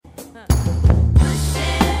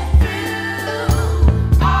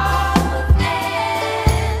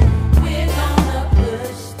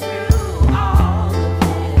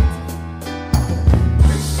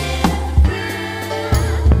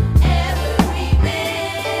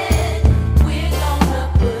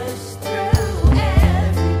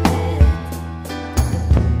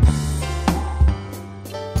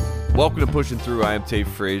Welcome to Pushing Through. I am Tate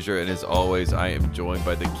Frazier, and as always, I am joined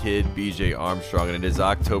by the kid, BJ Armstrong, and it is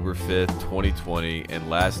October 5th, 2020, and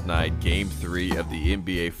last night, Game 3 of the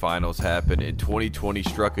NBA Finals happened, and 2020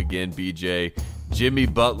 struck again, BJ. Jimmy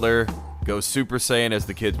Butler goes Super Saiyan, as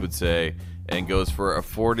the kids would say, and goes for a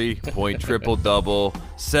 40-point triple-double,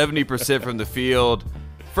 70% from the field.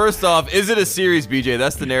 First off, is it a series, BJ?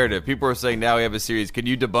 That's the narrative. People are saying now we have a series. Can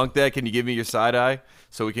you debunk that? Can you give me your side eye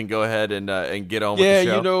so we can go ahead and get on with the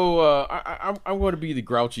show? Yeah, you know, I'm going to be the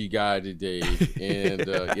grouchy guy today, and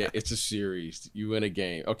yeah, it's a series. You win a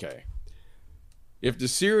game. Okay. If the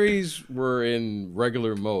series were in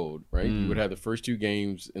regular mode, right, you would have the first two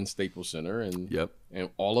games in Staples Center, and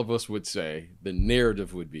all of us would say the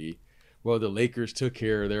narrative would be, well, the Lakers took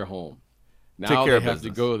care of their home. Now they have to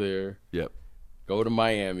go there. Go to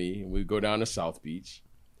Miami, and we go down to South Beach.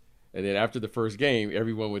 And then after the first game,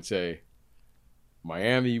 everyone would say,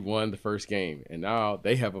 Miami won the first game. And now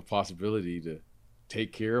they have a possibility to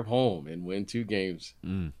take care of home and win two games.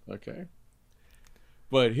 Okay.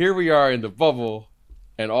 But here we are in the bubble,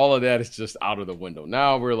 and all of that is just out of the window.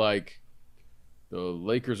 Now we're like, the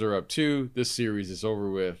Lakers are up 2. This series is over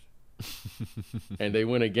with. And they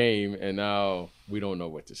win a game, and now we don't know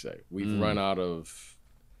what to say. We've run out of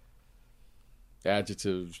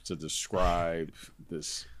adjectives to describe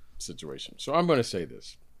this situation. So I'm going to say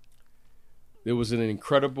this. It was an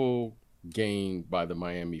incredible game by the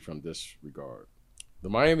Miami from this regard. The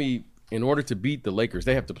Miami, in order to beat the Lakers,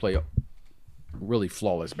 they have to play really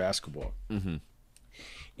flawless basketball.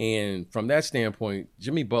 And from that standpoint,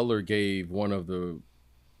 Jimmy Butler gave one of the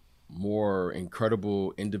more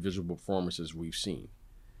incredible individual performances we've seen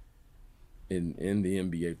in the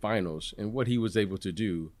NBA Finals. And what he was able to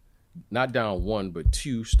do, not down 1, but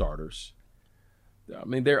 2 starters. I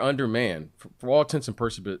mean, they're undermanned. For all intents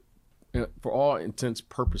and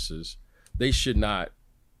purposes, they should not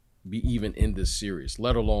be even in this series,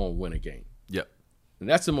 let alone win a game. And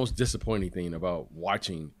that's the most disappointing thing about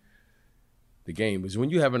watching the game, is when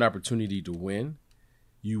you have an opportunity to win,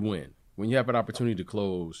 you win. When you have an opportunity to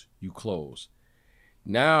close, you close.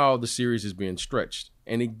 Now the series is being stretched,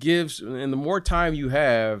 and the more time you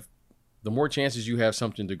have, the more chances you have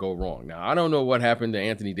something to go wrong. Now, I don't know what happened to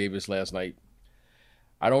Anthony Davis last night.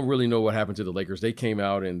 I don't really know what happened to the Lakers. They came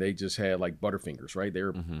out and they just had like Butterfingers, right? They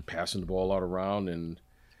were passing the ball out around, and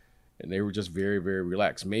they were just very, very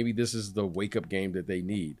relaxed. Maybe this is the wake-up game that they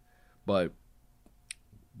need. But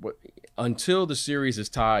until the series is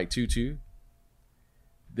tied 2-2,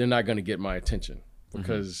 they're not going to get my attention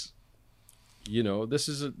because, you know, this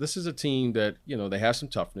is a team that, you know, they have some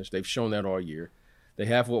toughness. They've shown that all year. They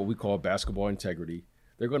have what we call basketball integrity.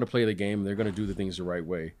 They're going to play the game, and they're going to do the things the right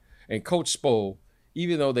way. And Coach Spo,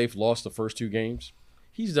 even though they've lost the first 2 games,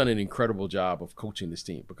 he's done an incredible job of coaching this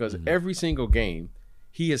team because every single game,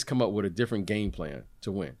 he has come up with a different game plan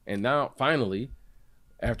to win. And now, finally,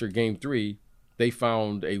 after Game 3, they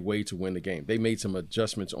found a way to win the game. They made some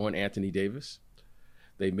adjustments on Anthony Davis.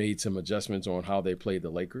 They made some adjustments on how they played the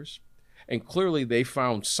Lakers. And clearly, they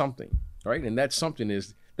found something, right? And that something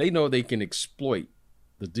is they know they can exploit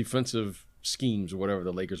the defensive schemes or whatever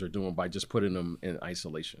the Lakers are doing by just putting them in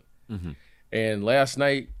isolation. And last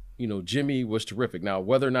night, you know, Jimmy was terrific. Now,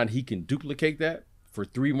 whether or not he can duplicate that for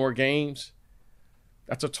 3 more games,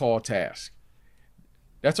 that's a tall task.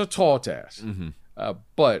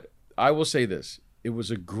 But I will say this. It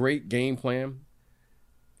was a great game plan,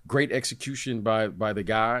 great execution by the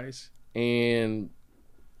guys. And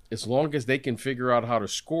as long as they can figure out how to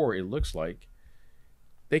score, it looks like,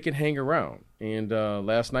 they can hang around. And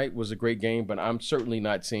last night was a great game, but I'm certainly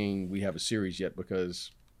not saying we have a series yet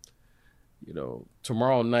because, you know,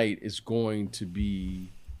 tomorrow night is going to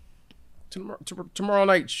be – tomorrow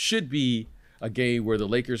night should be a game where the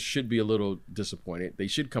Lakers should be a little disappointed. They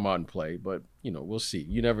should come out and play, but, you know, we'll see.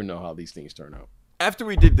 You never know how these things turn out. After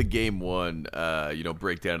we did the game 1,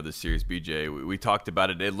 breakdown of the series, BJ, we talked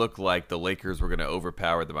about it. It looked like the Lakers were going to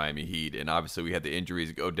overpower the Miami Heat, and obviously we had the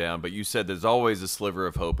injuries go down. But you said there's always a sliver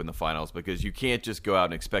of hope in the finals because you can't just go out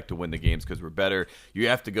and expect to win the games because we're better. You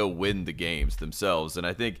have to go win the games themselves. And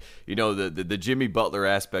I think, you know, the Jimmy Butler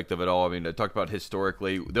aspect of it all, I mean, I talked about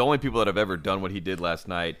historically, the only people that have ever done what he did last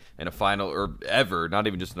night in a final, or ever, not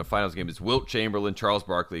even just in a finals game, is Wilt Chamberlain, Charles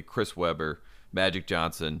Barkley, Chris Webber, Magic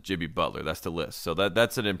Johnson, Jimmy Butler. That's the list. So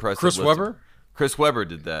that's an impressive Chris list. Webber? Chris Webber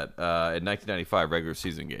did that in 1995 regular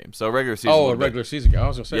season game. So regular season. Oh, a regular season game. I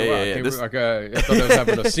was gonna say, Yeah, wow,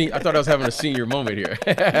 yeah. I thought I was having a senior moment here.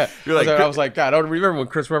 You're like, I was like, God, I don't remember when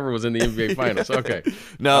Chris Webber was in the NBA Finals. Okay,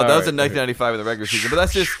 No, All that was right. in 1995 in the regular season. But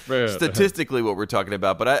that's just Man. statistically what we're talking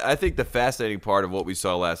about. But I think the fascinating part of what we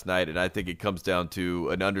saw last night, and I think it comes down to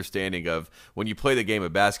an understanding of when you play the game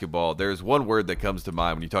of basketball, there's one word that comes to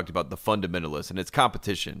mind when you talked about the fundamentalists, and it's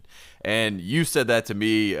competition. And you said that to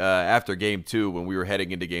me after game 2 when we were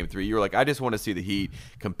heading into game 3. You were like, I just want to see the Heat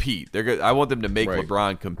compete. I want them to make Right.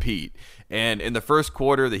 LeBron compete. And in the first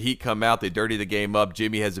quarter, the Heat come out. They dirty the game up.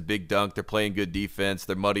 Jimmy has a big dunk. They're playing good defense.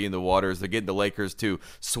 They're muddying the waters. They're getting the Lakers to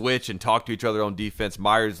switch and talk to each other on defense.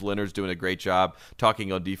 Myers Leonard's doing a great job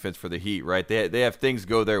talking on defense for the Heat, right? They have things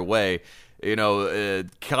go their way. You know,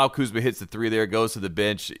 Kyle Kuzma hits the 3 there, goes to the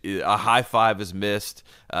bench. A high five is missed.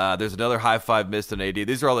 There's another high five missed on AD.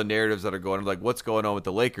 These are all the narratives that are going on, like what's going on with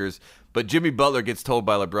the Lakers. But Jimmy Butler gets told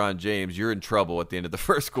by LeBron James, you're in trouble at the end of the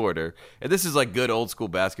first quarter. And this is like good old school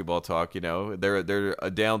basketball talk, you know. They're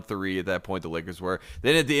down 3 at that point, the Lakers were.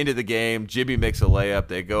 Then at the end of the game, Jimmy makes a layup.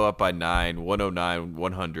 They go up by 9,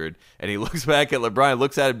 109-100. And he looks back at LeBron,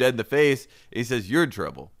 looks at him dead in the face, and he says, you're in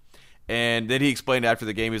trouble. And then he explained after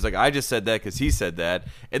the game, he's like, I just said that because he said that.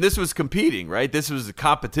 And this was competing, right? This was a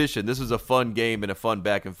competition. This was a fun game and a fun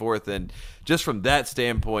back and forth. And just from that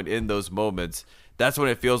standpoint in those moments, that's when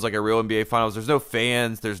it feels like a real NBA Finals. There's no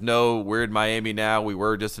fans. There's no we're in Miami now. We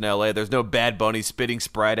were just in LA. There's no Bad Bunny spitting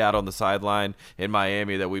Sprite out on the sideline in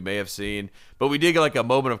Miami that we may have seen. But we did get like a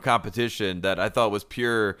moment of competition that I thought was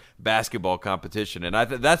pure basketball competition. And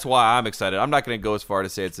that's why I'm excited. I'm not going to go as far to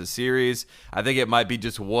say it's a series. I think it might be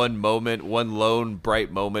just one moment, one lone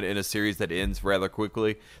bright moment in a series that ends rather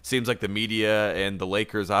quickly. Seems like the media and the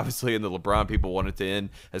Lakers, obviously, and the LeBron people want it to end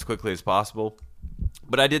as quickly as possible.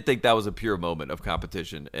 But I did think that was a pure moment of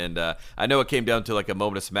competition. And I know it came down to like a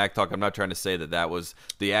moment of smack talk. I'm not trying to say that was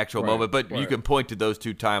the actual moment, but you can point to those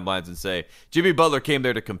 2 timelines and say, Jimmy Butler came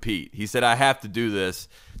there to compete. He said, I have to do this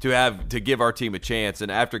to give our team a chance.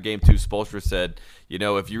 And after game 2, Spoelstra said, you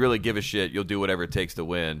know, if you really give a shit, you'll do whatever it takes to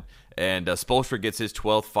win. And Spoelstra gets his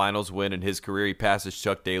 12th finals win in his career. He passes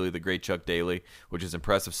Chuck Daly, the great Chuck Daly, which is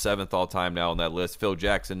impressive, 7th all-time now on that list. Phil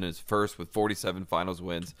Jackson is first with 47 finals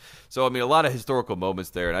wins. So, I mean, a lot of historical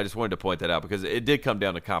moments there, and I just wanted to point that out because it did come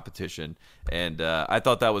down to competition. And I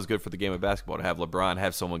thought that was good for the game of basketball to have LeBron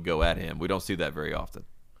have someone go at him. We don't see that very often.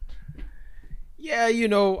 Yeah, you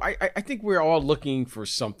know, I think we're all looking for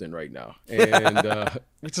something right now. And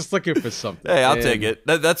we're just looking for something. Hey, I'll take it.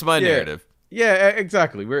 That's my narrative. Yeah,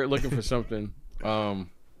 exactly. We're looking for something.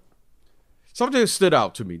 Something stood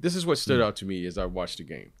out to me. This is what stood out to me as I watched the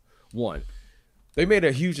game. 1, they made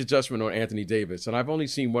a huge adjustment on Anthony Davis, and I've only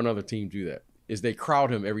seen one other team do that, is they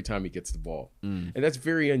crowd him every time he gets the ball. And that's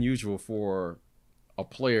very unusual for a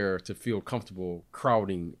player to feel comfortable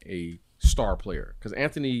crowding a star player because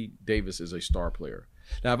Anthony Davis is a star player.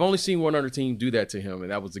 Now, I've only seen one other team do that to him,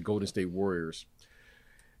 and that was the Golden State Warriors.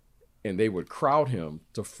 And they would crowd him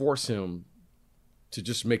to force him to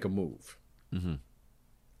just make a move. Mm-hmm.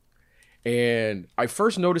 And I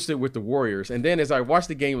first noticed it with the Warriors. And then as I watched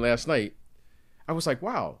the game last night, I was like,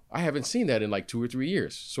 wow, I haven't seen that in like 2 or 3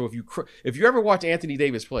 years. So if you ever watch Anthony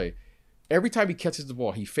Davis play, every time he catches the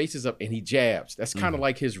ball, he faces up and he jabs. That's kind of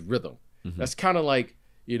like his rhythm. That's kind of like,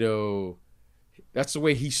 you know, that's the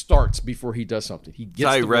way he starts before he does something. He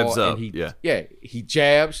gets the revs ball up. and he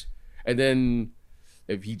jabs. And then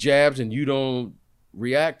if he jabs and you don't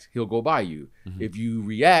react, he'll go by you. If you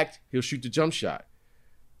react, he'll shoot the jump shot.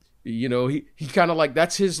 You know, he kind of like,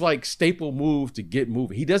 that's his like staple move to get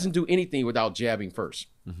moving. He doesn't do anything without jabbing first.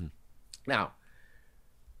 Now,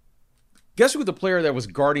 guess who the player that was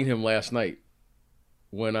guarding him last night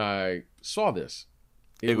when I saw this?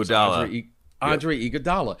 It was Iguodala. Andre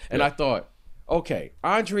Iguodala. And I thought, okay,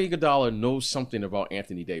 Andre Iguodala knows something about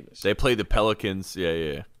Anthony Davis. They played the Pelicans.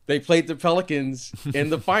 Yeah. They played the Pelicans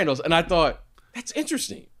in the finals. And I thought, that's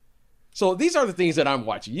interesting. So these are the things that I'm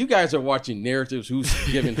watching. You guys are watching narratives, who's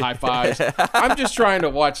giving high fives. I'm just trying to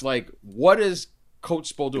watch, like, what is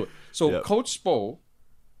Coach Spo doing? So Coach Spo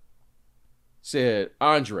said,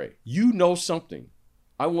 Andre, you know something.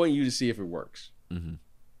 I want you to see if it works.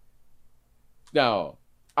 Now,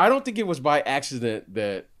 I don't think it was by accident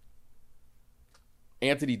that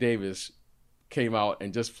Anthony Davis came out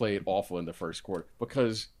and just played awful in the first quarter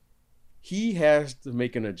because he has to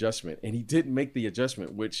make an adjustment, and he didn't make the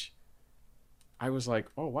adjustment, which I was like,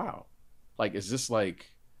 oh, wow. Like, is this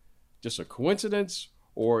like just a coincidence,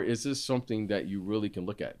 or is this something that you really can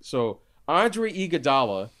look at? So Andre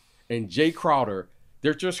Iguodala and Jay Crowder,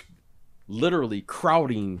 they're just literally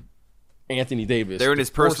crowding Anthony Davis. They're in his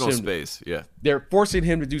personal space. Yeah. They're forcing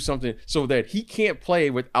him to do something so that he can't play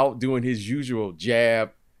without doing his usual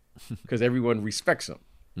jab because everyone respects him.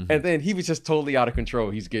 Mm-hmm. And then he was just totally out of control.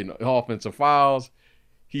 He's getting offensive fouls.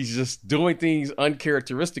 He's just doing things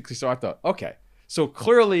uncharacteristically. So I thought, okay, so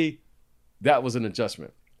clearly that was an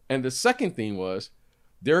adjustment. And the second thing was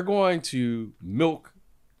they're going to milk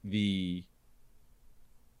the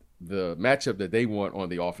matchup that they want on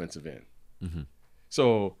the offensive end. Mm-hmm.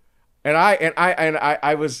 So, and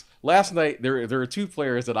I was last night. There are two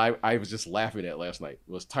players that I was just laughing at last night.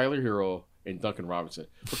 It was Tyler Hero and Duncan Robinson,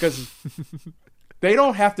 because they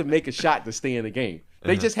don't have to make a shot to stay in the game.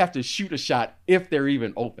 They just have to shoot a shot if they're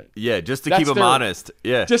even open. Yeah, just to keep them honest.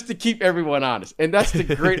 Yeah, just to keep everyone honest. And that's the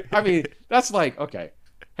great. I mean, that's like, okay,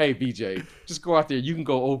 hey BJ, just go out there. You can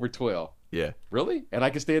go over 12. Yeah, really? And I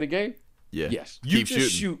can stay in the game. Yeah. Yes. You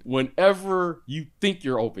just shoot whenever you think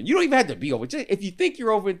you're open. You don't even have to be open. Just, if you think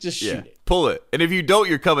you're open, just shoot it. Pull it. And if you don't,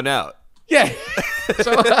 you're coming out. Yeah.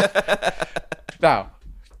 So now,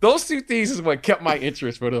 those two things is what kept my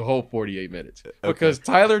interest for the whole 48 minutes. Because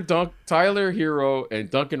Tyler Hero and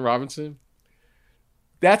Duncan Robinson,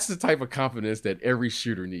 that's the type of confidence that every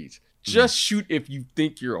shooter needs. Just shoot if you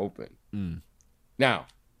think you're open. Now,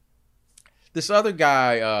 this other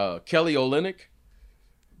guy, Kelly Olynyk,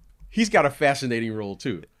 he's got a fascinating role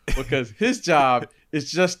too, because his job is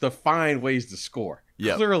just to find ways to score.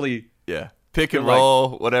 Yeah. Clearly. Yeah. Pick and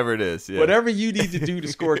roll, whatever it is. Yeah. Whatever you need to do to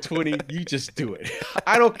score 20, you just do it.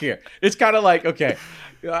 I don't care. It's kind of like, okay,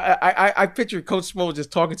 I picture Coach Spo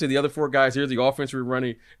just talking to the other four guys. Here's the offense we're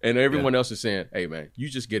running, and everyone else is saying, hey, man, you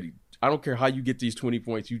just get it. I don't care how you get these 20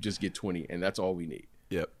 points. You just get 20, and that's all we need.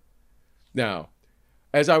 Yep. Now,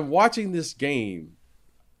 as I'm watching this game,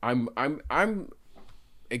 I'm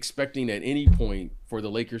expecting at any point for the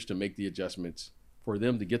Lakers to make the adjustments, for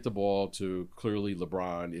them to get the ball to clearly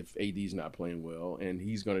LeBron if AD's not playing well, and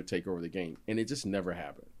he's going to take over the game. And it just never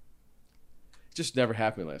happened. It just never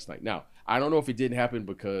happened last night. Now, I don't know if it didn't happen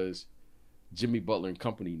because Jimmy Butler and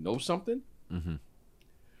company know something,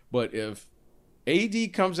 but if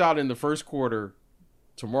AD comes out in the first quarter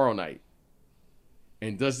tomorrow night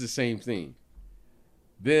and does the same thing,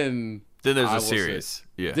 then there's a series.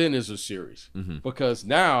 Yeah. Then there's a series. Because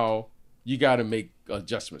now you got to make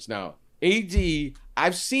adjustments. Now, AD,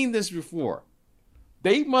 I've seen this before.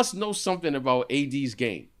 They must know something about AD's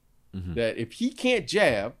game. That if he can't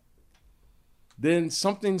jab, then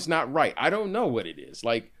something's not right. I don't know what it is.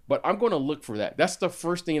 But I'm going to look for that. That's the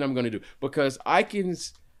first thing I'm going to do, because I can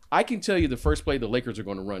tell you the first play the Lakers are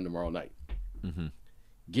going to run tomorrow night.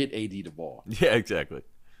 Get AD the ball. Yeah, exactly.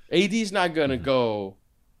 AD's not going to go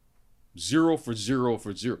 0 for 0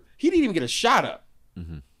 for 0. He didn't even get a shot up.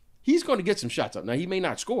 He's going to get some shots up. Now, he may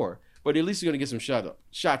not score, but at least he's going to get some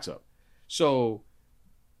shots up. So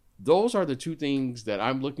those are the two things that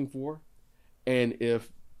I'm looking for. And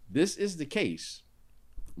if this is the case,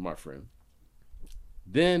 my friend,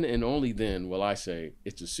 then and only then will I say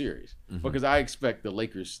it's a series. Because I expect the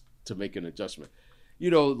Lakers to make an adjustment. You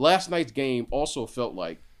know, last night's game also felt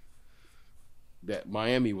like that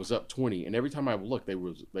Miami was up 20, and every time I looked, they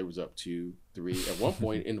was up 2, 3. At one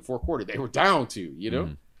point in the fourth quarter, they were down 2. You know,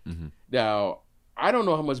 Now I don't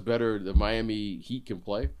know how much better the Miami Heat can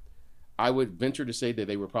play. I would venture to say that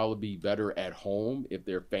they would probably be better at home if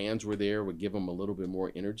their fans were there, would give them a little bit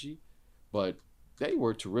more energy. But they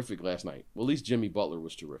were terrific last night. Well, at least Jimmy Butler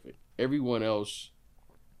was terrific. Everyone else,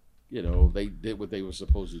 you know, they did what they were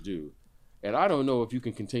supposed to do. And I don't know if you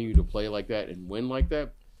can continue to play like that and win like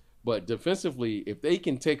that. But defensively, if they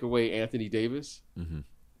can take away Anthony Davis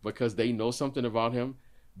because they know something about him,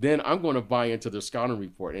 then I'm going to buy into the scouting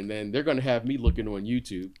report. And then they're going to have me looking on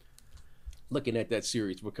YouTube, looking at that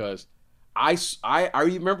series, because I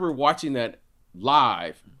remember watching that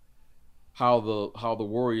live, how the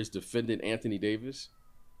Warriors defended Anthony Davis,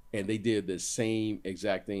 and they did the same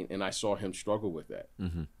exact thing, and I saw him struggle with that.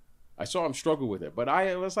 I saw him struggle with it, but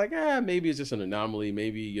I was like, maybe it's just an anomaly,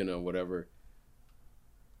 maybe, you know, whatever.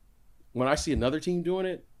 When I see another team doing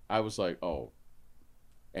it, I was like, oh,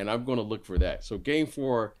 and I'm going to look for that. So game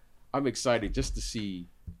 4, I'm excited just to see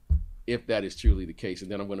if that is truly the case,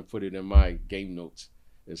 and then I'm going to put it in my game notes,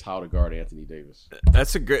 is how to guard Anthony Davis.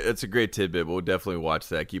 That's a great tidbit. We'll definitely watch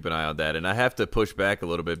that. Keep an eye on that. And I have to push back a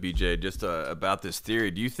little bit, BJ, just about this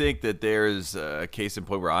theory. Do you think that there's a case in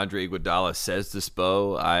point where Andre Iguodala says to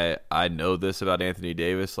Spo, I know this about Anthony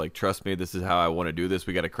Davis. Like, trust me, this is how I want to do this.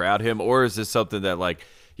 We got to crowd him. Or is this something that, like,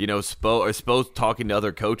 you know, Spo's talking to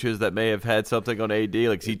other coaches that may have had something on AD?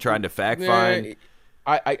 Like, is he trying to fact find?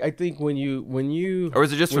 I think when you Or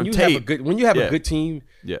is it just when from you tape? have a good team,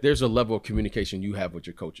 Yeah. there's a level of communication you have with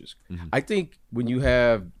your coaches. Mm-hmm. I think when you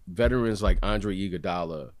have veterans like Andre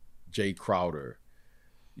Iguodala, Jay Crowder,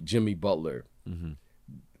 Jimmy Butler, Mm-hmm.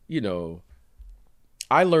 you know,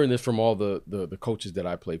 I learned this from all the coaches that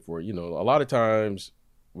I played for. You know, a lot of times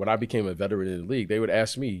when I became a veteran in the league, they would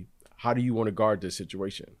ask me, "How do you want to guard this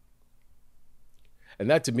situation?" And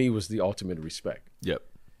that to me was the ultimate respect. Yep.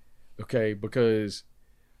 Okay, because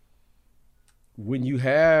when you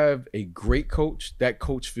have a great coach, that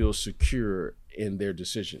coach feels secure in their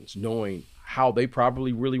decisions, knowing how they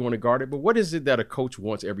probably really want to guard it. But what is it that a coach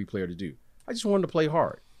wants every player to do? I just want them to play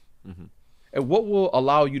hard. Mm-hmm. And what will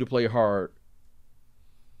allow you to play hard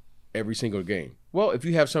every single game? Well, if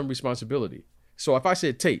you have some responsibility. So if I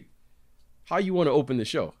said, Tate, how you want to open the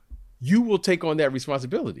show? You will take on that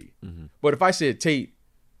responsibility. Mm-hmm. But if I said, Tate,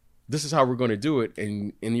 this is how we're going to do it,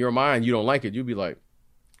 and in your mind you don't like it, you'd be like,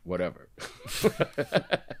 whatever.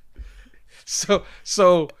 So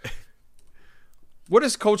what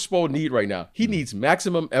does Coach Spo need right now? He needs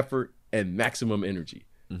maximum effort and maximum energy.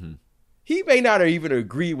 Mm-hmm. He may not even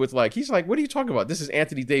agree with, like, he's like, what are you talking about? This is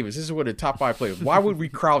Anthony Davis. This is one of the top 5 players. Why would we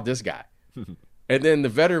crowd this guy? And then the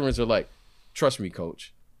veterans are like, trust me,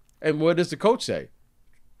 coach. And what does the coach say?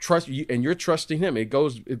 Trust you, and you're trusting him. It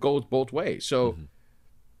goes both ways. So,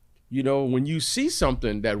 you know, when you see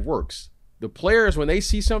something that works, the players, when they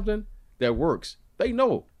see something that works, they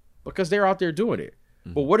know because they're out there doing it.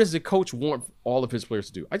 But what does the coach want all of his players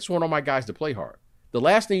to do? I just want all my guys to play hard. The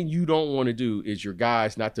last thing you don't want to do is your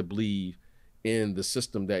guys not to believe in the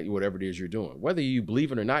system that whatever it is you're doing. Whether you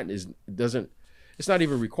believe it or not, it's not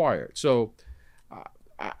even required. So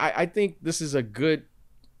I think this is a good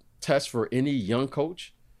test for any young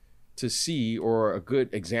coach to see, or a good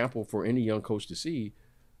example for any young coach to see.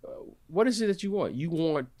 What is it that you want? You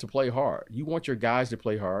want to play hard. You want your guys to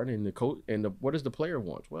play hard, and the coach what does the player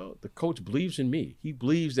want? Well, the coach believes in me. He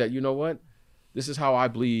believes that, you know what, this is how I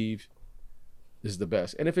believe is the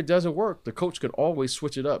best. And if it doesn't work, the coach can always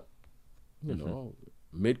switch it up. You know,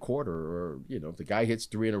 mid-quarter, or, you know, if the guy hits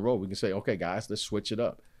 3 in a row, we can say, okay, guys, let's switch it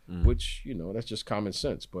up. Which, you know, that's just common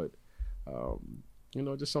sense. But you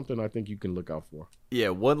know, just something I think you can look out for. Yeah,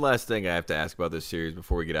 one last thing I have to ask about this series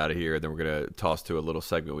before we get out of here, and then we're going to toss to a little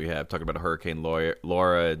segment we have, talking about Hurricane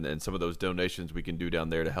Laura and some of those donations we can do down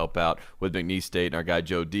there to help out with McNeese State and our guy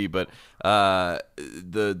Joe D. But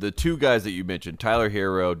the 2 guys that you mentioned, Tyler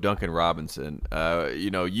Hero, Duncan Robinson,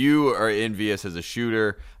 you know, you are envious as a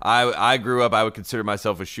shooter. I grew up, I would consider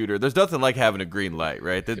myself a shooter. There's nothing like having a green light,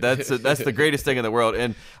 right? That's the greatest thing in the world.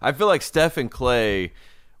 And I feel like Steph and Clay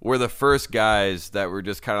were the first guys that were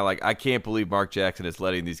just kind of like, I can't believe Mark Jackson is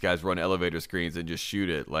letting these guys run elevator screens and just shoot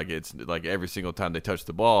it like it's like every single time they touch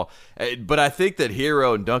the ball. But I think that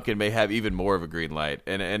Hero and Duncan may have even more of a green light.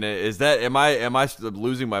 And is that, am I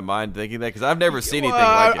losing my mind thinking that? Because I've never seen anything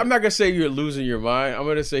like it. I'm not gonna say you're losing your mind. I'm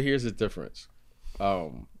gonna say here's the difference.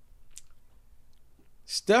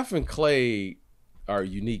 Steph and Clay are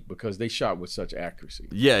unique because they shot with such accuracy.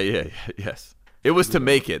 Yes. It was to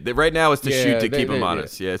make it. Right now, it's to shoot to keep them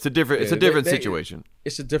honest. Yeah, it's a different situation.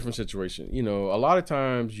 It's a different situation. You know, a lot of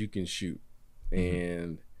times you can shoot,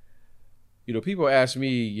 and you know, people ask me,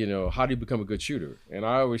 you know, how do you become a good shooter? And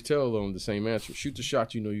I always tell them the same answer: shoot the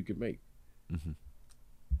shot you know you can make.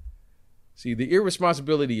 See, the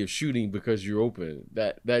irresponsibility of shooting because you're open,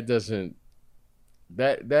 that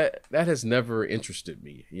has never interested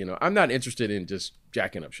me. You know, I'm not interested in just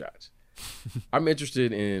jacking up shots. I'm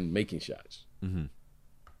interested in making shots.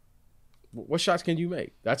 What shots can you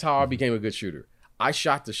make? That's how I became a good shooter. I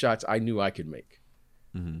shot the shots I knew I could make.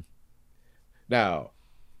 Now,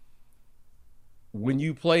 when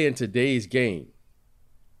you play in today's game,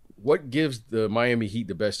 what gives the Miami Heat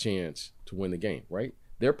the best chance to win the game, right?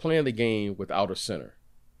 They're playing the game without a center.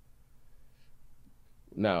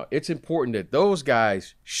 Now, it's important that those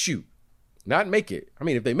guys shoot, not make it. I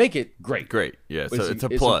mean, if they make it, great. Great, yeah, But so it's a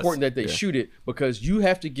plus. It's important that they shoot it, because you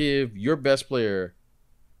have to give your best player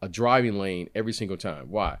a driving lane every single time.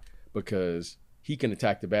 Why? Because he can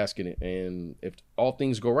attack the basket, and if all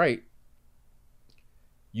things go right,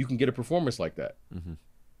 you can get a performance like that.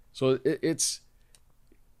 So it's,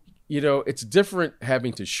 you know, it's different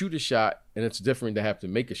having to shoot a shot, and it's different to have to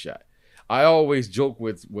make a shot. I always joke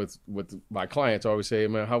with my clients. I always say,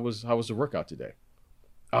 man, how was the workout today?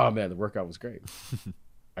 Oh, man, the workout was great.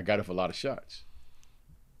 I got off a lot of shots.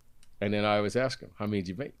 And then I always ask them, how many did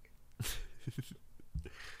you make?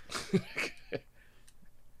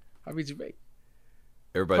 How many did you make?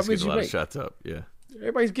 Everybody's getting a lot of shots up, yeah.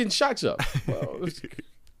 Everybody's getting shots up. Well,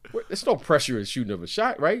 there's no pressure in shooting up a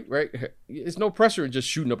shot, right? There's no pressure in just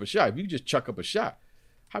shooting up a shot. If you just chuck up a shot,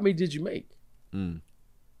 How many did you make? Mm.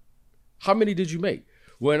 How many did you make?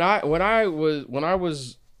 When I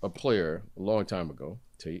was a player a long time ago,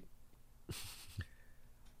 Tate,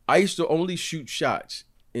 I used to only shoot shots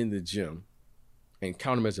in the gym and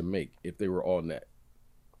count them as a make if they were all net.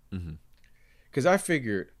 Because I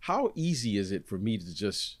figured, how easy is it for me to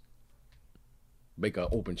just make an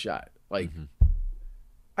open shot? Like,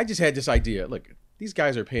 I just had this idea. Look, these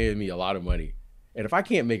guys are paying me a lot of money, and if I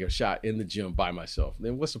can't make a shot in the gym by myself,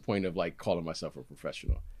 then what's the point of like calling myself a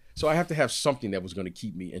professional? So I have to have something that was going to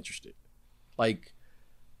keep me interested. Like,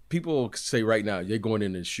 people say right now, they're going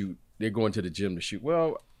in and shoot. They're going to the gym to shoot.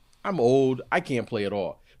 Well, I'm old. I can't play at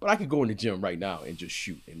all. But I could go in the gym right now and just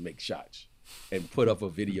shoot and make shots and put up a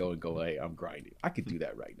video and go, hey, I'm grinding. I could do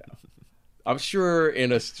that right now. I'm sure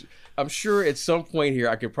at some point here,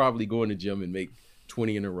 I could probably go in the gym and make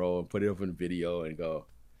 20 in a row and put it up in a video and go,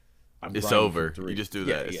 it's over. You just do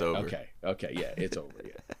that. It's over. Okay. Yeah, it's over.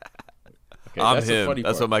 Yeah. Okay, I'm him.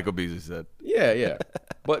 That's what Michael Beasley said. Yeah.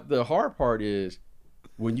 But the hard part is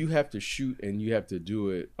when you have to shoot and you have to do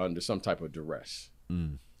it under some type of duress.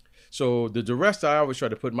 So the duress that I always try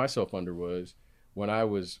to put myself under was when I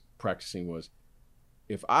was practicing was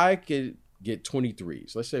if I could get 20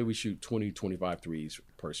 threes, let's say we shoot 20, 25 threes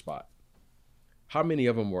per spot, how many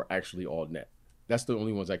of them were actually all net? That's the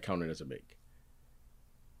only ones I counted as a make.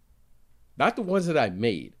 Not the ones that I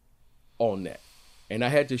made all net. And I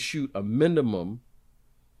had to shoot a minimum,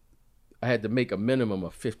 I had to make a minimum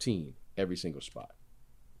of 15 every single spot.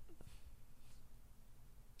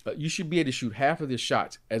 You should be able to shoot half of the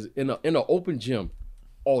shots as in an open gym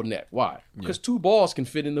all net. Why? Because 2 balls can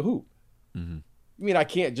fit in the hoop. You mean I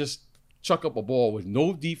can't just chuck up a ball with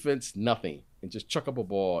no defense, nothing, and just chuck up a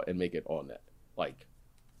ball and make it all net? Like,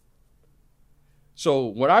 so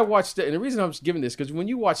when I watched it, and the reason I'm giving this, because when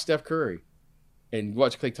you watch Steph Curry and you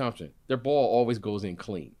watch Klay Thompson, their ball always goes in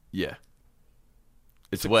clean. Yeah.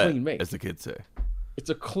 It's a wet, clean make. as the kids say. It's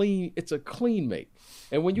a clean make.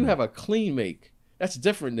 And when you have a clean make, that's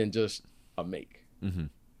different than just a make.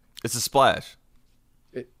 It's a splash.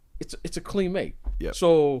 It's a clean make. Yep.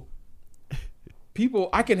 So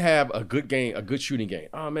I can have a good game, a good shooting game.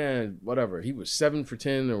 Oh man, whatever. He was 7 for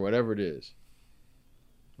 10 or whatever it is.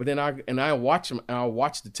 But then I watch him, and I'll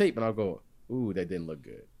watch the tape, and I'll go, ooh, that didn't look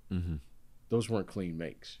good. Those weren't clean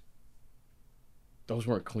makes.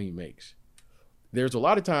 There's a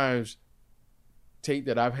lot of times, Tate,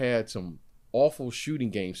 that I've had some awful shooting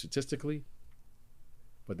games statistically,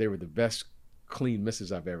 but they were the best clean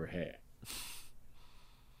misses I've ever had.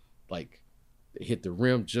 Like, they hit the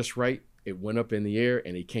rim just right, it went up in the air,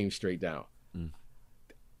 and it came straight down.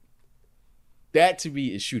 That, to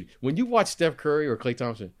me, is shooting. When you watch Steph Curry or Klay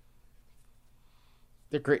Thompson,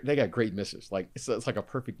 they're great. They got great misses. Like, it's like a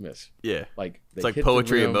perfect miss. Yeah. Like, it's like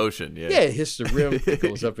poetry in motion. Yeah. Yeah, it hits the rim, it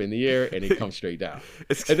goes up in the air, and it comes straight down.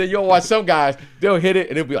 And then you'll watch some guys, they'll hit it,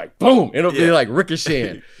 and it'll be like, boom, and it'll be like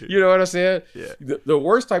ricocheting. You know what I'm saying? Yeah. The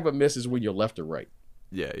worst type of miss is when you're left or right.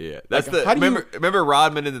 Yeah. That's like, remember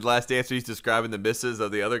Rodman in The Last Dance, he's describing the misses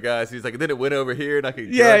of the other guys. He's like, then it went over here, and I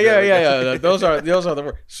could. Yeah. Those are the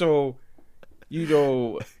worst. So, you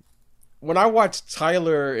know, when I watch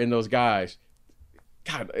Tyler and those guys,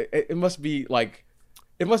 God, it must be like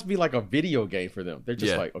a video game for them. They're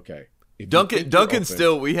just like, okay. Duncan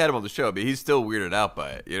still, we had him on the show, but he's still weirded out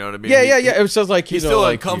by it. You know what I mean? Yeah. It was just like he's still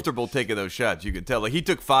uncomfortable taking those shots. You could tell. Like, he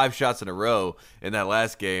took 5 shots in a row in that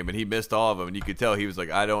last game, and he missed all of them. And you could tell he was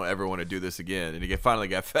like, I don't ever want to do this again. And he finally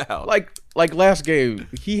got fouled. Like last game,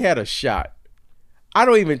 he had a shot. I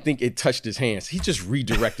don't even think it touched his hands. He just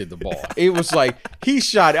redirected the ball. It was like he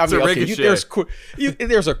shot. I mean, okay,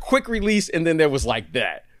 there's a quick release, and then there was like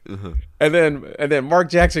that, and then Mark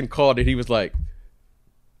Jackson called it. He was like,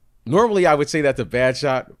 normally I would say that's a bad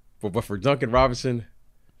shot, but for Duncan Robinson,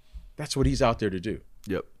 that's what he's out there to do.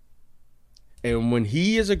 Yep. And when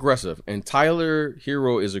he is aggressive, and Tyler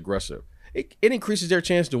Hero is aggressive, it increases their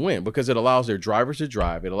chance to win because it allows their drivers to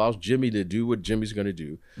drive. It allows Jimmy to do what Jimmy's going to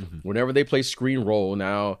do. Whenever they play screen roll,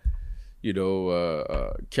 now, you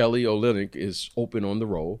know, Kelly Olynyk is open on the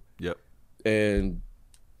roll. Yep. And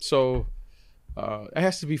so it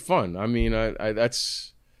has to be fun. I mean,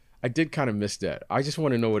 I did kind of miss that. I just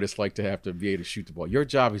want to know what it's like to have to be able to shoot the ball. Your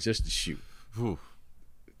job is just to shoot. Whew.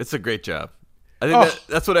 It's a great job. I think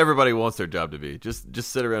that's what everybody wants their job to be. Just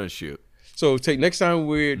sit around and shoot. So, Tate, next time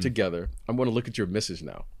we're together, I'm going to look at your misses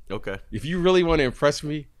now. Okay. If you really want to impress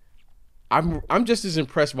me, I'm just as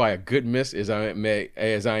impressed by a good miss as I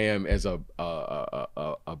am as a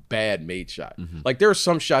bad made shot. Like, there are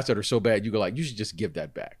some shots that are so bad you go like, you should just give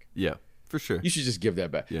that back. Yeah, for sure. You should just give that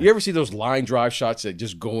back. Yeah. You ever see those line drive shots that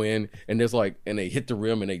just go in and there's like, and they hit the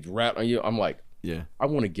rim and they rat on you? I'm like, Yeah. I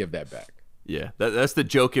want to give that back. Yeah. That's the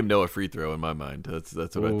Joakim Noah free throw in my mind. That's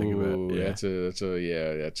what I think about. Yeah.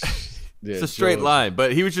 It's a straight line,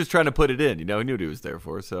 but he was just trying to put it in. He knew what he was there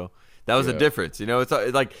for. So that was the difference. It's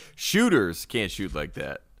like shooters can't shoot like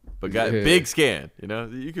that. But Biggs can,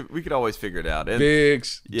 we could always figure it out. And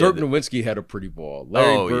Biggs, Dirk Nowitzki had a pretty ball.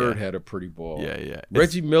 Larry Bird had a pretty ball. Yeah.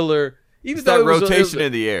 Reggie Miller, even though rotation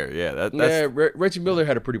in the air. Yeah, Reggie Miller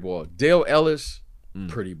had a pretty ball. Dale Ellis,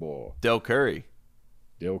 pretty ball. Dale Curry.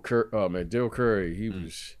 Dale Curry. He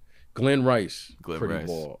was Glenn Rice, pretty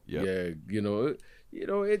ball. Yep. Yeah,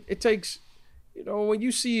 it takes, when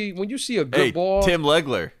you see a good ball. Tim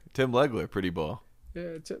Legler, pretty ball.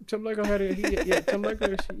 Yeah, Tim Legler Tim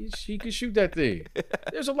Legler, he could shoot that thing.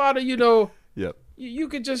 There's a lot of, Yep. You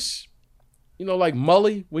could just, like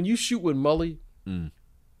Mully. When you shoot with Mully, when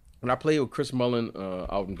I played with Chris Mullin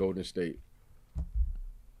out in Golden State,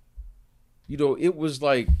 it was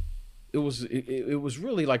like, it was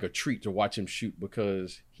really like a treat to watch him shoot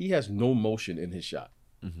because he has no motion in his shot,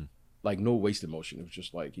 like no wasted motion. It was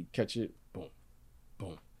just like he'd catch it, boom,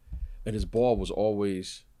 boom, and his ball was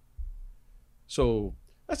always. So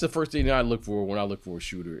that's the first thing that I look for when I look for a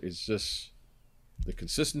shooter. It's just the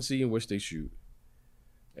consistency in which they shoot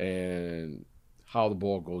and how the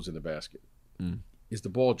ball goes in the basket. Is the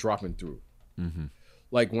ball dropping through?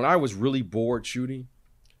 Like when I was really bored shooting,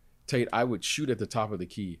 Tate, I would shoot at the top of the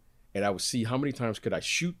key and I would see how many times could I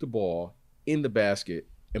shoot the ball in the basket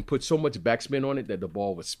and put so much backspin on it that the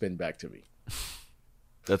ball would spin back to me.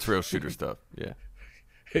 That's real shooter stuff. Yeah.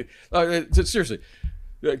 Seriously.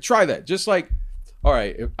 Try that. Just like, all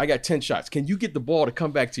right, I got 10 shots. Can you get the ball to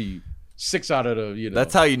come back to you 6 out of the,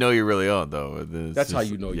 That's how you know you're really on, though. That's how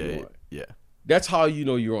you know you're on. Yeah. That's how you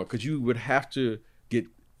know you're on, because you would have to get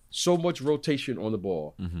so much rotation on the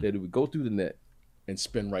ball that it would go through the net and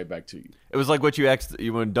spin right back to you. It was like what you asked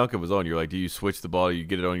when Duncan was on. You're like, do you switch the ball? You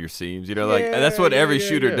get it on your seams? That's what every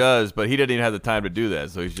shooter does, but he didn't even have the time to do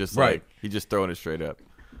that. So he's just he's just throwing it straight up.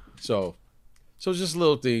 So just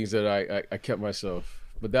little things that I kept myself.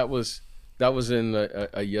 But that was in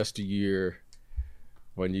a yesteryear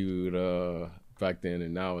when you back then,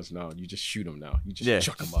 and now it's now you just shoot them now. You just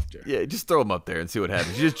chuck them up there. Yeah, just throw them up there and see what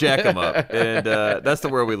happens. You just jack them up, and that's the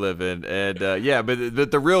world we live in. And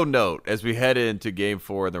but the real note as we head into Game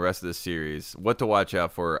 4 and the rest of the series, what to watch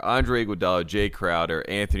out for: Andre Iguodala, Jay Crowder,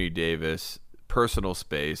 Anthony Davis. Personal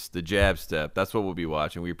space, the jab step. That's what we'll be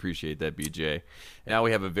watching. We appreciate that, BJ. Now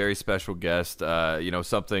we have a very special guest.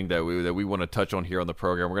 Something that we want to touch on here on the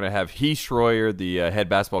program. We're going to have Heath Schroyer, the head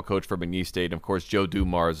basketball coach for McNeese State, and of course Joe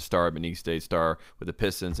Dumars, a star at McNeese State, star with the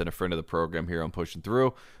Pistons, and a friend of the program here on Pushing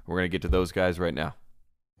Through. We're going to get to those guys right now.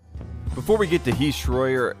 Before we get to Heath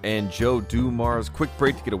Schroyer and Joe Dumars, quick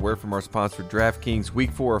break to get a word from our sponsor, DraftKings.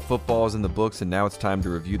 Week 4 of football is in the books, and now it's time to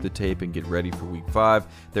review the tape and get ready for Week 5.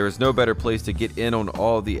 There is no better place to get in on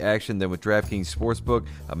all of the action than with DraftKings Sportsbook,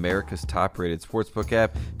 America's top-rated sportsbook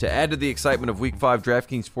app. To add to the excitement of Week 5,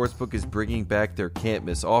 DraftKings Sportsbook is bringing back their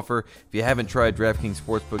can't-miss offer. If you haven't tried DraftKings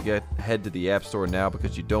Sportsbook yet, head to the App Store now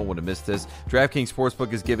because you don't want to miss this. DraftKings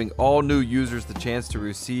Sportsbook is giving all new users the chance to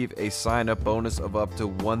receive a sign-up bonus of up to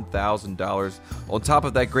 $1,000. On top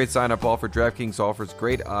of that great sign-up offer, DraftKings offers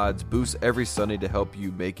great odds, boosts every Sunday to help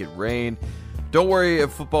you make it rain. Don't worry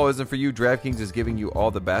if football isn't for you. DraftKings is giving you all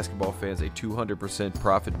the basketball fans a 200%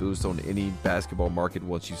 profit boost on any basketball market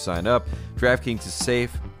once you sign up. DraftKings is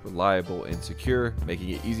safe, reliable, and secure, making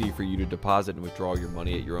it easy for you to deposit and withdraw your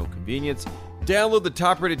money at your own convenience. Download the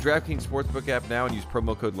top-rated DraftKings Sportsbook app now and use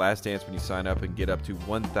promo code LASTDANCE when you sign up and get up to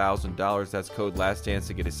 $1,000. That's code LASTDANCE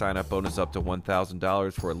to get a sign-up bonus up to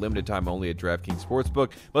 $1,000 for a limited time only at DraftKings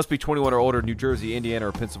Sportsbook. Must be 21 or older. New Jersey, Indiana,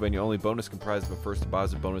 or Pennsylvania only. Bonus comprised of a first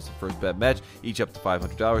deposit bonus and first bet match, each up to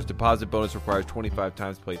 $500. Deposit bonus requires 25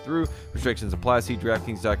 times play through. Restrictions apply. See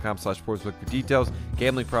DraftKings.com/sportsbook for details.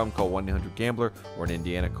 Gambling problem? Call 1-800-GAMBLER, or in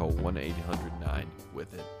Indiana, call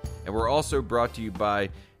 1-800-9-WITH-IT. And we're also brought to you by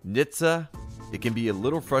NHTSA. It can be a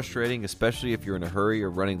little frustrating, especially if you're in a hurry or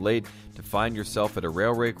running late, to find yourself at a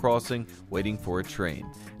railway crossing waiting for a train.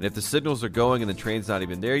 And if the signals are going and the train's not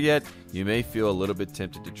even there yet, you may feel a little bit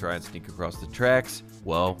tempted to try and sneak across the tracks.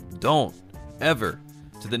 Well, don't. Ever.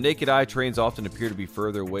 To the naked eye, trains often appear to be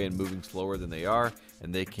further away and moving slower than they are,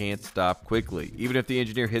 and they can't stop quickly. Even if the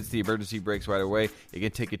engineer hits the emergency brakes right away, it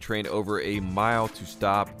can take a train over a mile to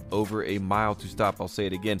stop. Over a mile to stop. I'll say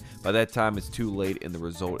it again. By that time, it's too late, and the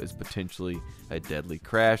result is potentially a deadly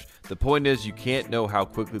crash. The point is, you can't know how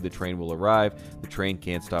quickly the train will arrive. The train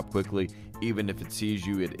can't stop quickly. Even if it sees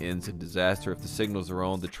you, it ends in disaster. If the signals are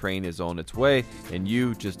on, the train is on its way, and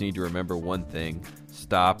you just need to remember one thing: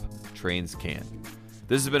 stop. Trains can't.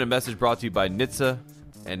 This has been a message brought to you by NHTSA.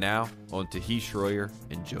 And now, on Tahi Schroyer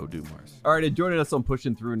and Joe Dumars. All right, and joining us on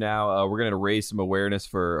Pushing Through now, we're going to raise some awareness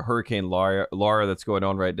for Hurricane Laura that's going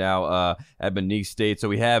on right now at McNeese State. So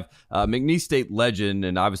we have McNeese State legend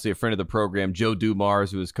and obviously a friend of the program, Joe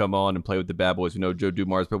Dumars, who has come on and played with the Bad Boys. We know Joe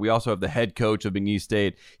Dumars, but we also have the head coach of McNeese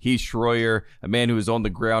State, Tahi Schroyer, a man who is on the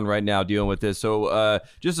ground right now dealing with this. So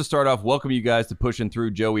just to start off, welcome you guys to Pushing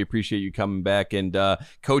Through. Joe, we appreciate you coming back. And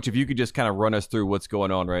Coach, if you could just kind of run us through what's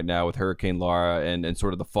going on right now with Hurricane Laura and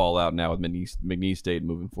sort of the fallout now with McNeese State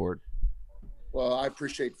moving forward. Well, I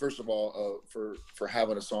appreciate, first of all, for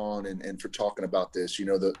having us on and for talking about this. You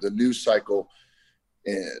know, the news cycle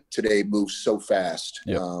today moves so fast,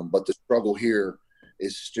 yep. But the struggle here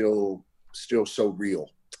is still so real.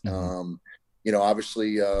 Mm-hmm. You know,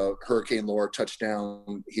 obviously, Hurricane Laura touched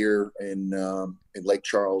down here in Lake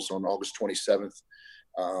Charles on August 27th.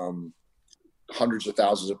 Hundreds of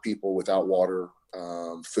thousands of people without water,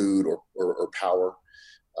 food, or power.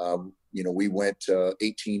 You know, we went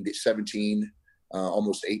 17,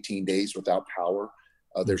 almost 18 days without power.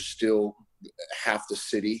 There's still half the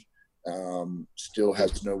city still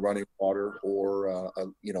has no running water or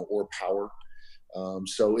power.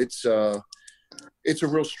 So it's a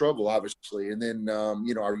real struggle, obviously. And then,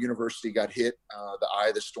 you know, our university got hit. The eye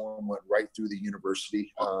of the storm went right through the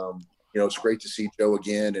university. You know, it's great to see Joe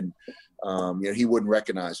again. And, you know, he wouldn't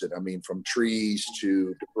recognize it. I mean, from trees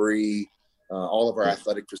to debris, all of our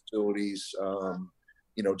athletic facilities,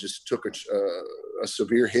 you know, just took a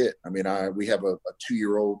severe hit. I mean, we have a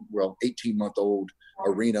 18-month-old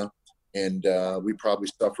arena, and we probably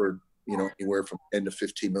suffered, you know, anywhere from $10 to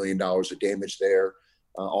 $15 million of damage there.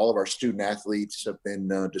 All of our student athletes have been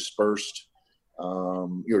dispersed,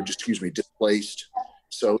 displaced.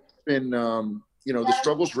 So it's been, you know, the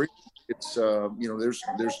struggle's real. It's, you know, there's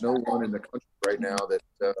no one in the country right now that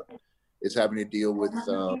is having to deal with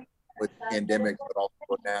pandemic, but also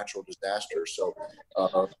a natural disaster. So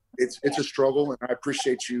it's a struggle, and I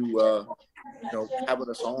appreciate you, you know, having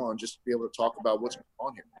us on just to be able to talk about what's going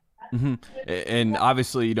on here. Mm-hmm. And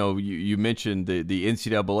obviously, you know, you mentioned the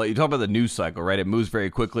NCAA. You talk about the news cycle, right? It moves very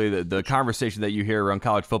quickly. The conversation that you hear around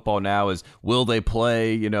college football now is, will they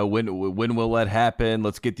play? You know, when will that happen?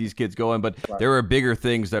 Let's get these kids going. But right. There are bigger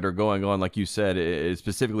things that are going on, like you said,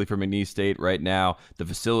 specifically for McNeese State right now, the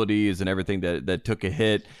facilities and everything that took a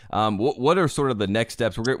hit. What are sort of the next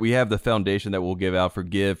steps? We have the foundation that we'll give out for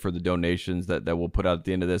the donations that we'll put out at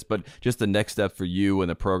the end of this, but just the next step for you and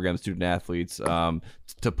the program, student athletes,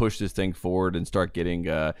 to push this thing forward and start getting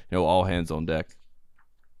you know, all hands on deck.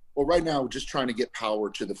 Well, right now we're just trying to get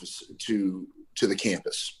power to the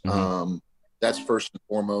campus. Mm-hmm. That's first and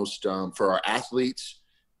foremost. For our athletes,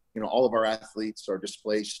 you know, all of our athletes are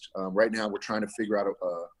displaced. Right now we're trying to figure out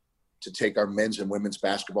to take our men's and women's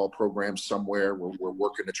basketball programs somewhere. We're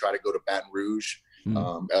working to try to go to Baton Rouge.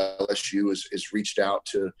 Mm-hmm. LSU has reached out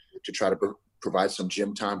to try to provide some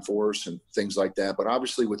gym time for us and things like that. But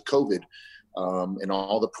obviously with COVID, and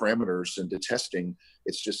all the parameters and the testing,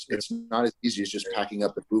 it's not as easy as just packing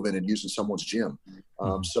up and moving and using someone's gym.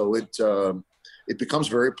 So it becomes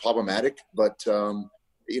very problematic, but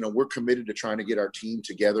you know, we're committed to trying to get our team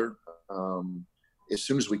together as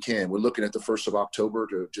soon as we can. We're looking at the 1st of October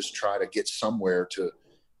to just try to get somewhere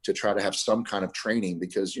to try to have some kind of training,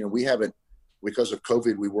 because, you know, because of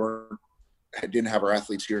COVID, didn't have our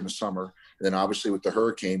athletes here in the summer. And then obviously with the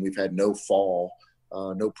hurricane, we've had no fall,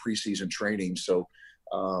 no preseason training. So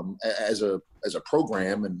as a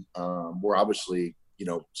program, and we're obviously, you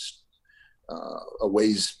know, a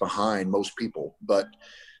ways behind most people. But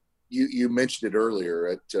you mentioned it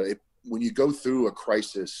earlier. When you go through a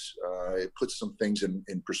crisis, it puts some things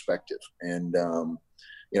in perspective. And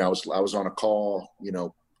you know, I was on a call, you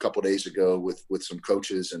know, a couple of days ago with some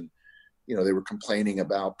coaches, and you know, they were complaining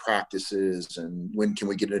about practices and when can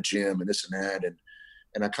we get in a gym and this and that.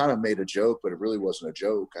 And I kind of made a joke, but it really wasn't a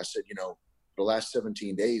joke. I said, you know, the last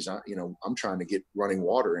 17 days, I'm trying to get running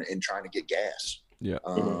water and trying to get gas. Yeah.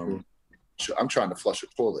 So I'm trying to flush a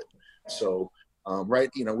toilet. So, right,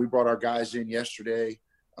 you know, we brought our guys in yesterday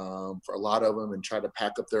for a lot of them and tried to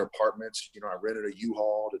pack up their apartments. You know, I rented a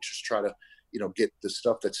U-Haul to just try to, you know, get the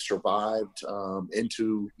stuff that's survived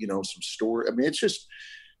into, you know, some store. I mean, it's just,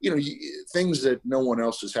 you know, things that no one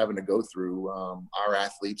else is having to go through. Our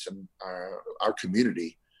athletes and our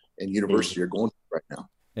community and university are going through right now.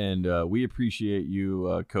 And we appreciate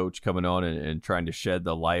you, Coach, coming on and trying to shed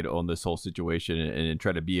the light on this whole situation and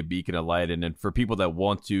try to be a beacon of light. And then for people that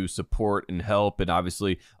want to support and help and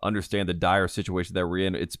obviously understand the dire situation that we're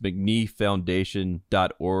in, it's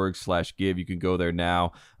McNeeFoundation.org/give. You can go there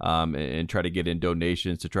now and try to get in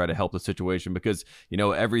donations to try to help the situation because, you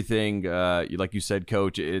know, everything, like you said,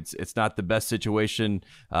 Coach, it's not the best situation.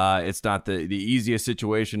 It's not the easiest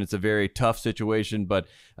situation. It's a very tough situation, but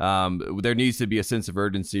there needs to be a sense of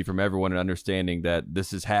urgency from everyone and understanding that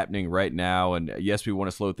this is happening right now. And yes, we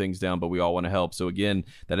want to slow things down, but we all want to help. So again,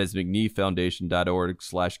 that is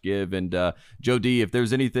McNeeFoundation.org/give. And Joe D, if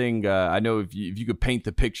there's anything, I know if you could paint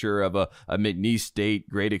the picture of a McNeese State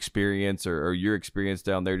great experience or your experience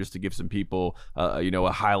down there, just to give some people,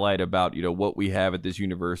 a highlight about, what we have at this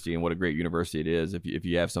university and what a great university it is, if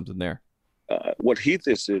you have something there. What Heath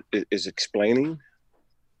is explaining,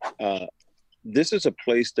 this is a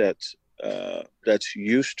place that's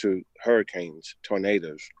used to hurricanes,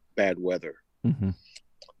 tornadoes, bad weather. Mm-hmm.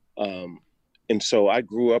 And so I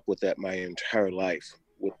grew up with that my entire life,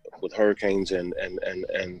 with hurricanes and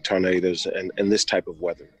tornadoes and this type of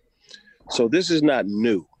weather. So this is not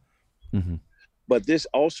new. Mm-hmm. But this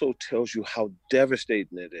also tells you how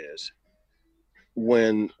devastating it is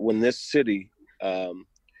when this city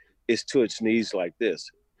is to its knees like this.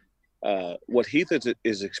 What Heath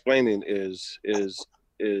is explaining is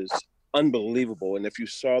unbelievable, and if you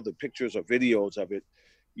saw the pictures or videos of it,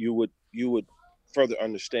 you would further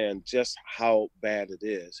understand just how bad it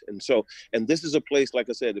is. And this is a place, like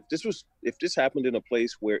I said, if this happened in a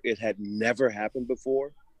place where it had never happened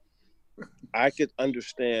before, I could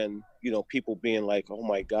understand, people being like, oh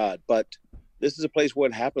my God, but this is a place where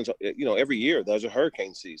it happens, every year there's a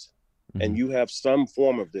hurricane season. Mm-hmm. And you have some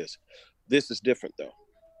form of this. This is different though.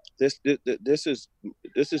 This is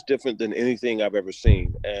different than anything I've ever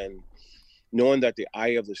seen. And knowing that the eye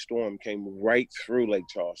of the storm came right through Lake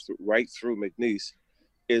Charles, right through McNeese,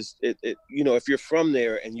 if you're from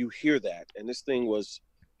there and you hear that, and this thing was,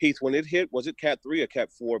 Heath, when it hit, was it Cat 3 or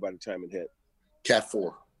Cat 4 by the time it hit? Cat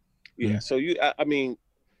 4. Yeah. So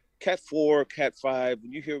Cat 4, Cat 5,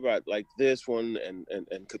 when you hear about like this one and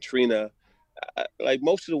Katrina, like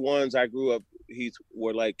most of the ones I grew up, Heath,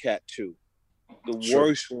 were like Cat 2. The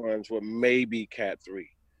worst ones were maybe Cat 3.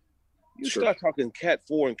 You start talking Cat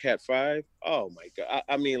 4 and Cat 5. Oh my God.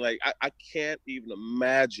 I can't even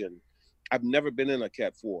imagine. I've never been in a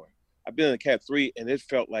Cat 4. I've been in a Cat 3 and it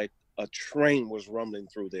felt like a train was rumbling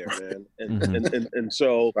through there, man. And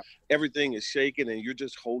so everything is shaking and you're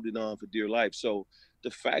just holding on for dear life. So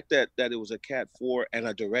the fact that it was a Cat 4 and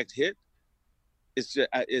a direct hit, it's just,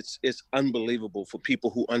 it's unbelievable for people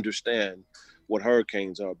who understand what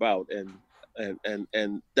hurricanes are about. And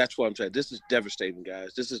that's what I'm saying. This is devastating,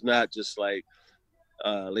 guys. This is not just like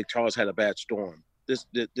Lake Charles had a bad storm. This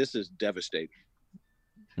is devastating.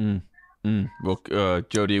 Well,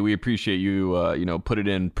 Jody, we appreciate you, put it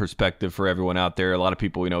in perspective for everyone out there. A lot of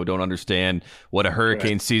people, don't understand what a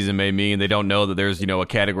hurricane season may mean. They don't know that there's, a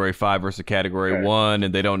Category 5 versus a Category 1,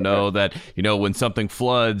 and they don't know that, when something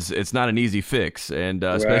floods, it's not an easy fix. And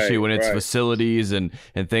especially when it's facilities and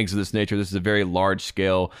things of this nature, this is a very large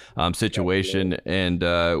scale situation. And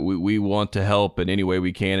we want to help in any way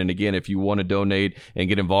we can. And again, if you want to donate and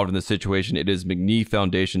get involved in the situation, it is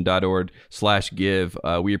McNeeFoundation.org/give.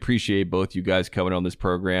 We appreciate both you guys coming on this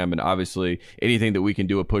program, and obviously anything that we can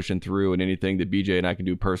do a pushing through and anything that BJ and I can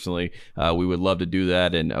do personally, we would love to do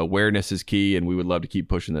that. And awareness is key, and we would love to keep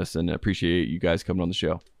pushing this, and appreciate you guys coming on the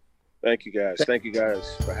show. Thank you guys. Thank you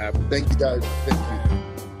guys for having me. Thank you guys. Thank you.